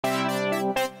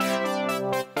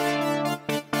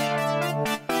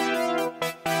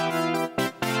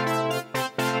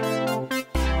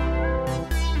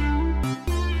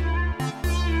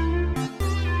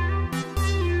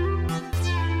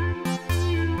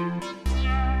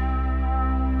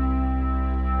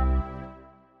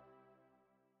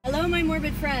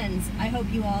morbid friends, I hope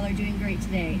you all are doing great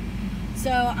today.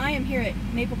 So I am here at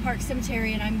Maple Park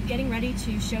Cemetery and I'm getting ready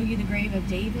to show you the grave of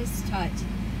Davis Tutt.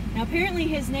 Now apparently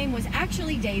his name was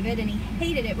actually David and he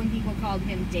hated it when people called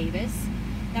him Davis.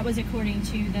 That was according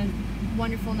to the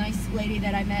wonderful, nice lady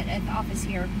that I met at the office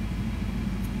here.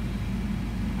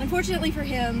 Unfortunately for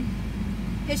him,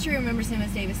 history remembers him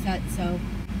as Davis Tutt, so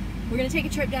we're going to take a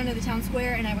trip down to the town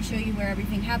square and I will show you where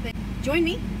everything happened. Join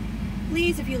me.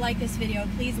 Please, if you like this video,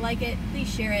 please like it, please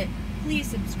share it, please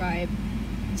subscribe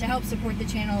to help support the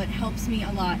channel. It helps me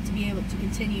a lot to be able to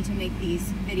continue to make these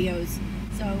videos.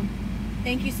 So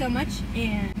thank you so much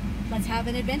and let's have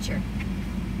an adventure.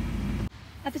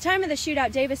 At the time of the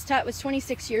shootout, Davis Tutt was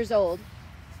 26 years old.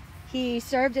 He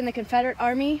served in the Confederate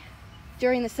Army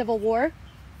during the Civil War.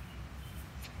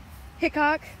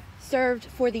 Hickok served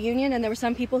for the Union, and there were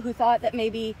some people who thought that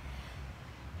maybe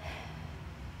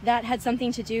that had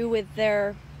something to do with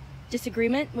their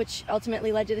disagreement, which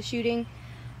ultimately led to the shooting.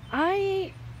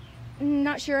 I'm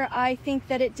not sure. I think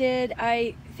that it did.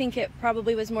 I think it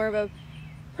probably was more of a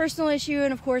personal issue,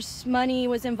 and of course money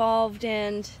was involved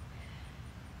and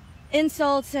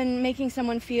insults and making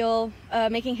someone feel,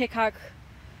 making Hickok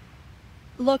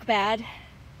look bad,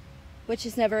 which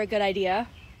is never a good idea.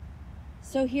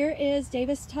 So here is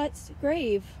Davis Tutt's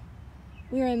grave.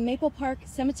 We are in Maple Park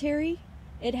Cemetery.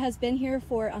 It has been here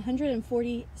for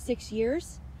 146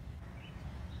 years.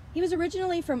 He was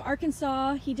originally from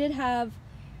Arkansas. He did have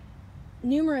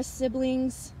numerous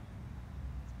siblings.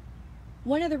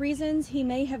 One of the reasons he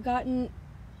may have gotten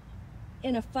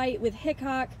in a fight with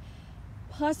Hickok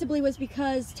possibly was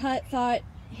because Tutt thought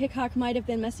Hickok might have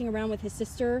been messing around with his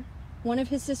sister. One of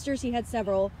his sisters, he had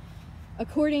several.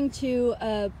 According to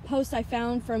a post I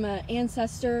found from an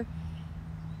ancestor,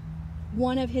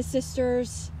 one of his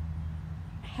sisters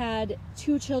had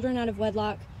 2 children out of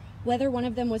wedlock. Whether one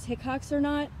of them was Hickok's or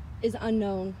not is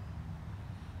unknown.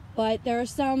 But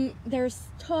there's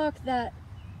talk that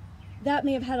that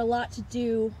may have had a lot to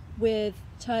do with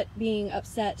Tutt being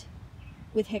upset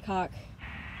with Hickok.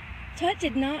 Tutt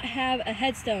did not have a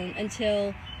headstone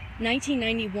until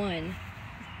 1991,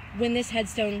 when this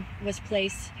headstone was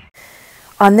placed.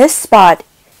 On this spot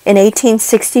in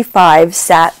 1865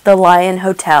 sat the Lion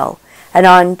Hotel, and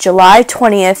on July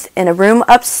 20th, in a room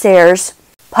upstairs,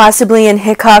 possibly in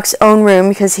Hickok's own room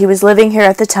because he was living here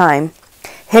at the time,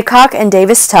 Hickok and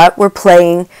Davis Tutt were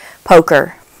playing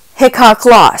poker. Hickok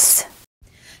lost.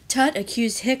 Tutt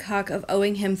accused Hickok of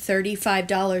owing him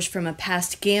 $35 from a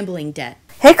past gambling debt.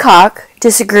 Hickok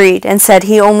disagreed and said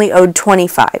he only owed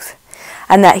 $25,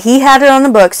 and that he had it on the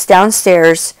books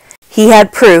downstairs. He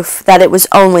had proof that it was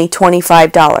only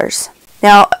 $25.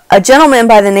 Now, a gentleman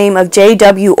by the name of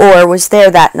J.W. Orr was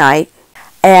there that night,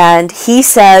 and he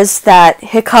says that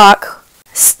Hickok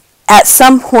at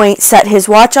some point set his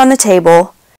watch on the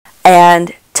table,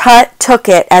 and Tutt took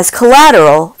it as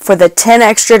collateral for the $10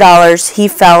 extra he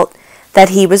felt that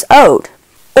he was owed.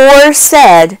 Orr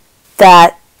said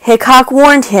that Hickok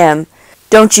warned him,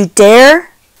 "Don't you dare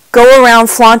go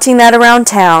around flaunting that around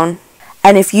town,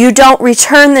 and if you don't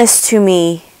return this to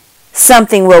me,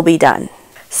 something will be done."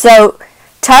 So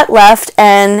Tutt left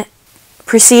and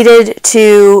proceeded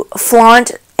to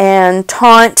flaunt and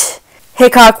taunt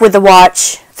Hickok with the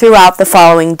watch throughout the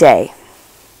following day.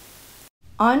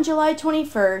 On July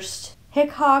 21st,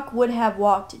 Hickok would have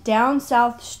walked down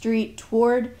South Street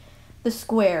toward the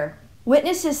square.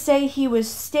 Witnesses say he was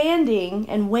standing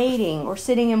and waiting, or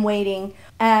sitting and waiting,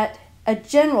 at a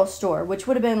general store, which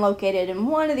would have been located in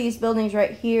one of these buildings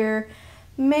right here,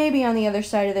 maybe on the other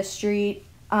side of the street.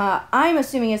 I'm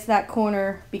assuming it's that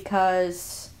corner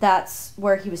because that's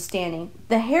where he was standing.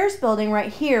 The Harris building right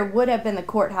here would have been the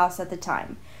courthouse at the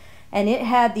time, and it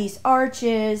had these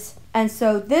arches, and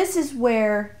so this is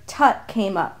where Tutt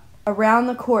came up, around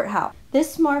the courthouse.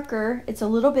 This marker, it's a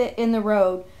little bit in the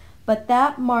road, but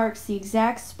that marks the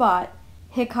exact spot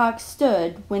Hickok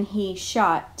stood when he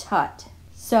shot Tutt.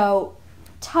 So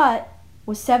Tutt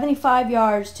was 75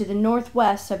 yards to the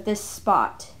northwest of this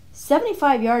spot.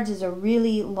 75 yards is a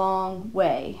really long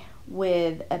way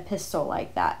with a pistol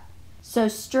like that. So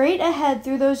straight ahead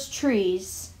through those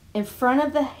trees in front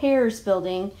of the Harris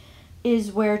building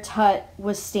is where Tutt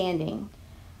was standing.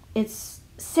 It's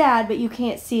sad, but you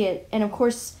can't see it. And of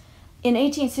course, in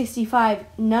 1865,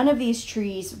 none of these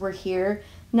trees were here.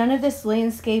 None of this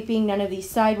landscaping, none of these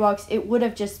sidewalks. It would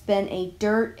have just been a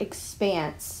dirt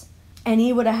expanse. And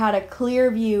he would have had a clear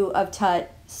view of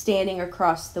Tutt standing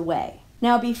across the way.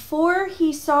 Now, before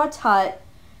he saw Tutt,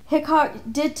 Hickok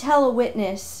did tell a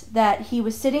witness that he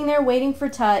was sitting there waiting for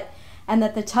Tutt and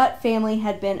that the Tutt family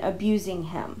had been abusing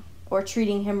him or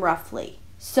treating him roughly.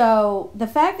 So the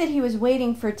fact that he was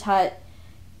waiting for Tutt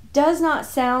does not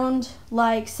sound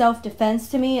like self-defense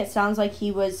to me. It sounds like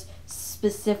he was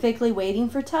specifically waiting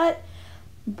for Tutt,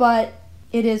 but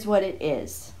it is what it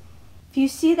is. If you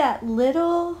see that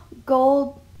little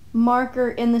gold marker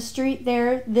in the street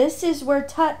there, this is where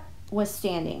Tutt was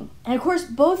standing. And of course,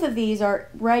 both of these are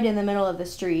right in the middle of the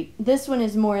street. This one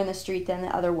is more in the street than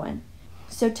the other one.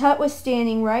 So Tutt was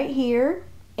standing right here,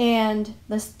 and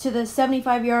to the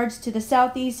 75 yards to the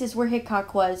southeast is where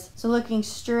Hickok was. So looking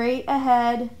straight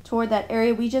ahead toward that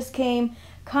area we just came,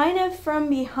 kind of from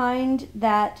behind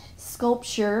that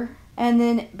sculpture. And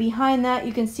then behind that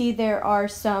you can see there are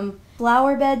some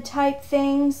flower bed type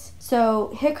things.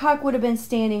 So Hickok would have been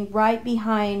standing right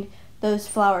behind those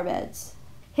flower beds.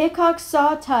 Hickok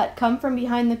saw Tutt come from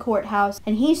behind the courthouse,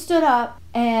 and he stood up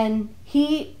and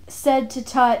he said to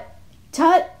Tutt,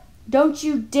 "Tutt, don't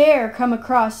you dare come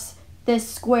across this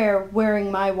square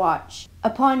wearing my watch."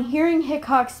 Upon hearing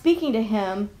Hickok speaking to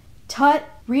him, Tutt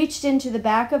reached into the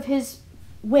back of his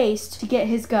waist to get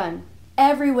his gun.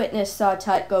 Every witness saw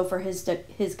Tutt go for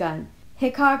his gun.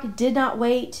 Hickok did not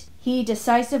wait. He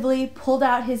decisively pulled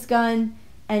out his gun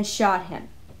and shot him.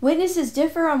 Witnesses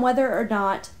differ on whether or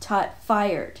not Tutt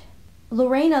fired.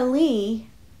 Lorena Lee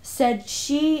said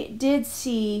she did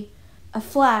see a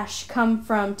flash come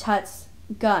from Tutt's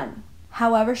gun.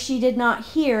 However, she did not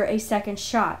hear a second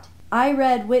shot. I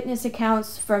read witness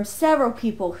accounts from several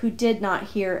people who did not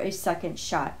hear a second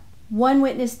shot. One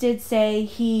witness did say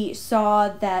he saw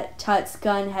that Tutt's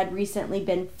gun had recently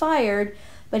been fired,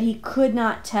 but he could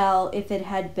not tell if it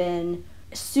had been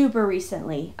super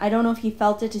recently. I don't know if he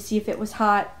felt it to see if it was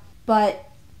hot, but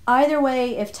either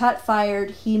way, if Tutt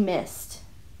fired, he missed.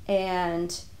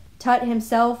 And Tutt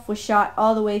himself was shot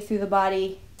all the way through the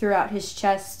body, throughout his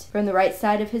chest, from the right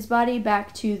side of his body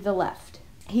back to the left.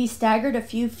 He staggered a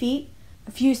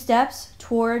few steps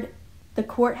toward the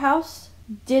courthouse,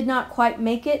 did not quite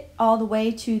make it all the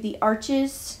way to the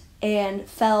arches, and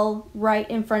fell right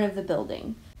in front of the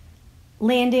building,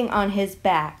 landing on his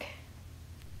back.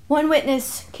 One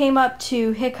witness came up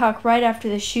to Hickok right after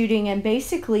the shooting and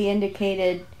basically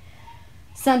indicated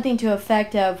something to the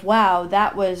effect of, "Wow,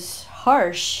 that was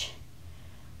harsh,"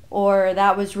 or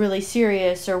 "that was really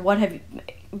serious," or what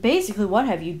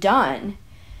have you done?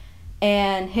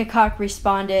 And Hickok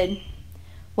responded,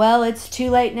 "Well, it's too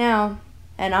late now,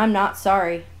 and I'm not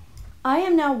sorry." I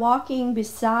am now walking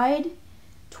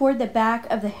toward the back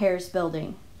of the Harris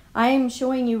building. I am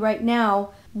showing you right now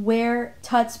where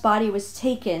Tutt's body was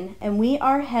taken, and we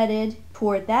are headed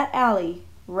toward that alley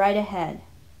right ahead.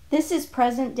 This is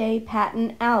present-day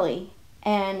Patton Alley,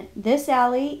 and this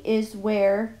alley is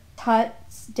where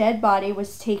Tutt's dead body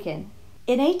was taken.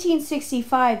 In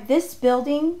 1865, this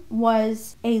building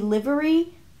was a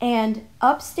livery, and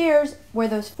upstairs, where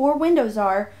those 4 windows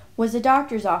are, was a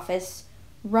doctor's office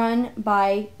run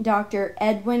by Dr.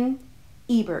 Edwin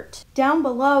Ebert. Down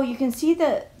below, you can see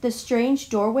the strange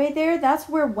doorway there. That's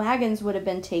where wagons would have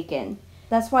been taken.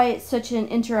 That's why it's such an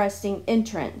interesting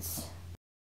entrance.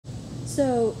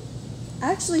 So,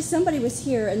 actually somebody was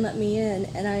here and let me in,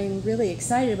 and I'm really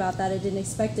excited about that. I didn't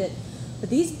expect it. But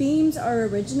these beams are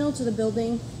original to the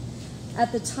building.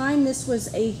 At the time, this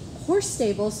was a horse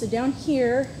stable, so down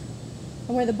here,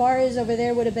 and where the bar is over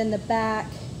there would have been the back,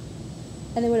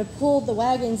 and they would have pulled the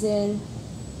wagons in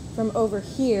from over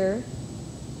here.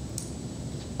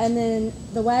 And then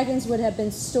the wagons would have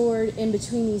been stored in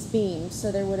between these beams,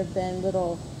 so there would have been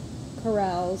little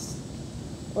corrals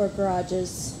or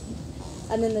garages.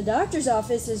 And then the doctor's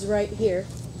office is right here.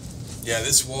 Yeah,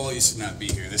 this wall used to not be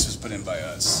here. This was put in by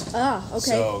us. Ah,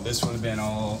 okay. So this would have been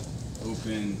all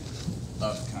open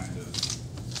up, kind of.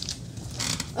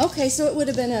 Okay, so it would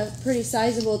have been a pretty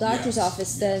sizable doctor's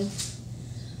office then.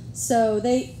 So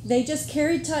they just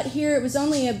carried Tutt here. It was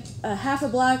only a half a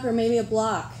block or maybe a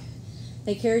block.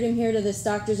 They carried him here to this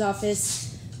doctor's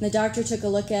office, and the doctor took a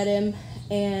look at him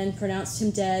and pronounced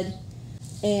him dead.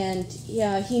 And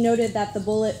yeah, he noted that the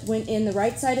bullet went in the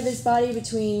right side of his body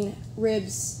between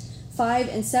ribs 5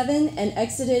 and 7 and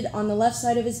exited on the left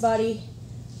side of his body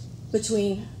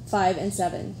between 5 and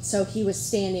 7. So he was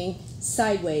standing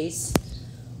sideways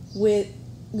with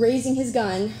raising his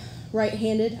gun,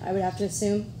 right-handed, I would have to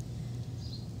assume,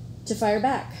 to fire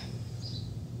back.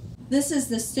 This is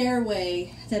the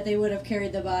stairway that they would have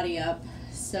carried the body up.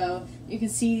 So you can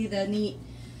see the neat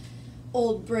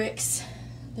old bricks.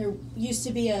 There used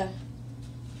to be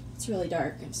it's really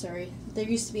dark, I'm sorry. There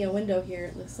used to be a window here,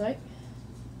 it looks like.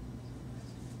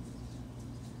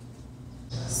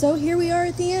 So here we are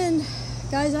at the end.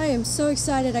 Guys, I am so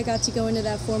excited I got to go into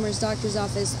that former's doctor's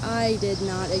office. I did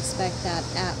not expect that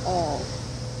at all.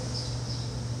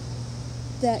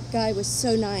 That guy was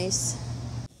so nice.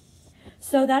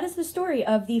 So that is the story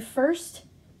of the first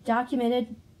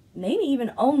documented, maybe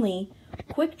even only,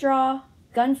 quick draw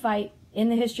gunfight in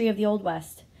the history of the Old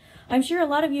West. I'm sure a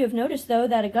lot of you have noticed, though,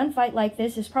 that a gunfight like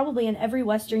this is probably in every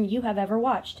Western you have ever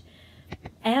watched.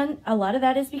 And a lot of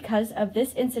that is because of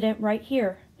this incident right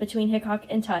here between Hickok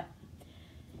and Tutt.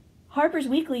 Harper's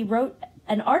Weekly wrote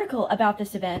an article about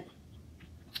this event,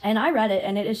 and I read it,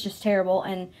 and it is just terrible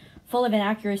and full of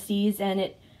inaccuracies, and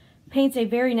it paints a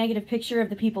very negative picture of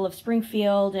the people of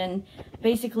Springfield, and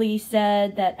basically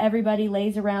said that everybody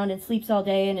lays around and sleeps all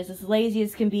day and is as lazy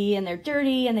as can be, and they're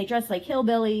dirty, and they dress like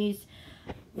hillbillies.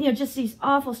 You know, just these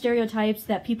awful stereotypes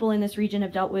that people in this region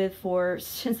have dealt with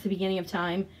since the beginning of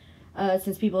time,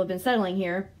 since people have been settling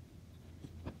here.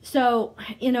 So,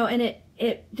 you know, and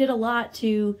it did a lot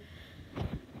to...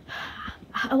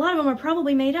 A lot of them are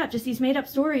probably made up, just these made up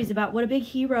stories about what a big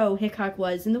hero Hickok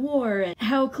was in the war and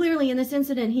how clearly in this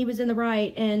incident he was in the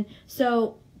right. And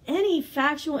so any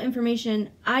factual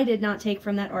information I did not take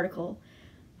from that article.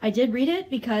 I did read it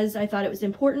because I thought it was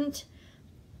important,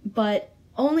 but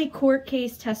only court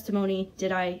case testimony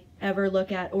did I ever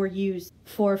look at or use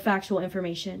for factual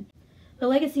information. The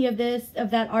legacy of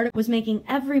that article was making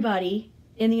everybody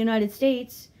in the United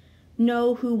States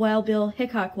know who Wild Bill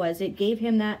Hickok was. It gave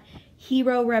him that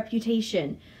hero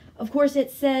reputation. Of course,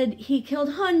 it said he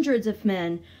killed hundreds of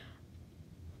men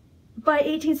by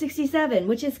 1867,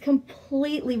 which is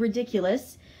completely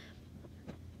ridiculous.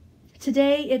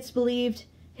 Today, it's believed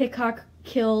Hickok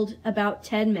killed about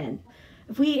 10 men.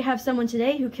 If we have someone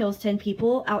today who kills 10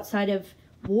 people outside of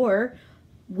war,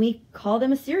 we call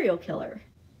them a serial killer.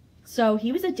 So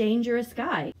he was a dangerous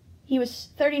guy. He was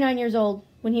 39 years old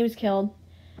when he was killed.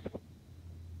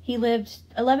 He lived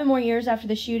 11 more years after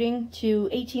the shooting to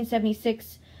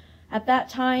 1876. At that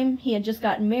time, he had just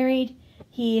gotten married.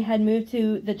 He had moved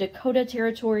to the Dakota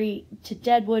Territory to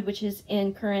Deadwood, which is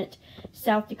in current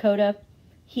South Dakota.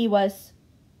 He was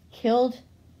killed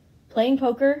playing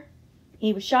poker.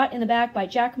 He was shot in the back by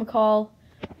Jack McCall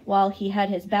while he had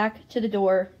his back to the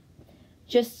door.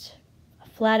 Just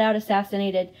flat out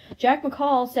assassinated. Jack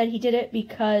McCall said he did it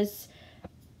because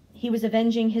he was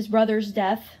avenging his brother's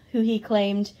death, who he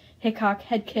claimed Hickok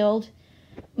had killed.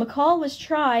 McCall was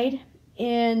tried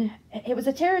it was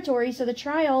a territory, so the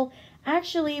trial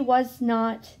actually was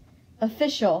not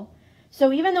official.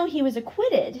 So even though he was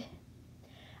acquitted,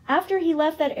 after he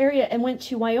left that area and went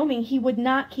to Wyoming, he would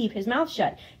not keep his mouth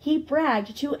shut. He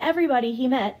bragged to everybody he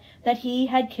met that he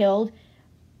had killed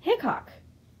Hickok.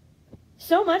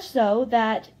 So much so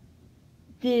that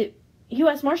the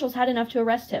U.S. Marshals had enough to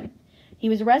arrest him. He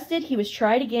was arrested, he was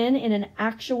tried again in an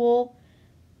actual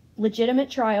legitimate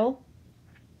trial.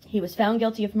 He was found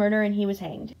guilty of murder and he was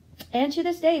hanged. And to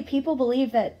this day, people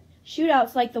believe that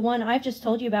shootouts like the one I've just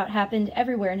told you about happened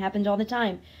everywhere and happened all the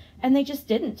time. And they just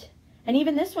didn't. And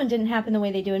even this one didn't happen the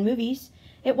way they do in movies.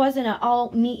 It wasn't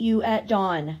I'll meet you at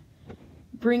dawn.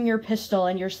 Bring your pistol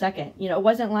and your second. You know, it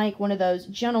wasn't like one of those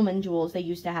gentleman duels they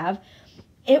used to have.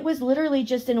 It was literally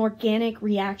just an organic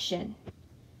reaction.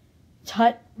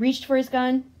 Tutt reached for his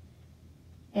gun,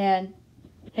 and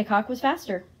Hickok was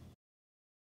faster.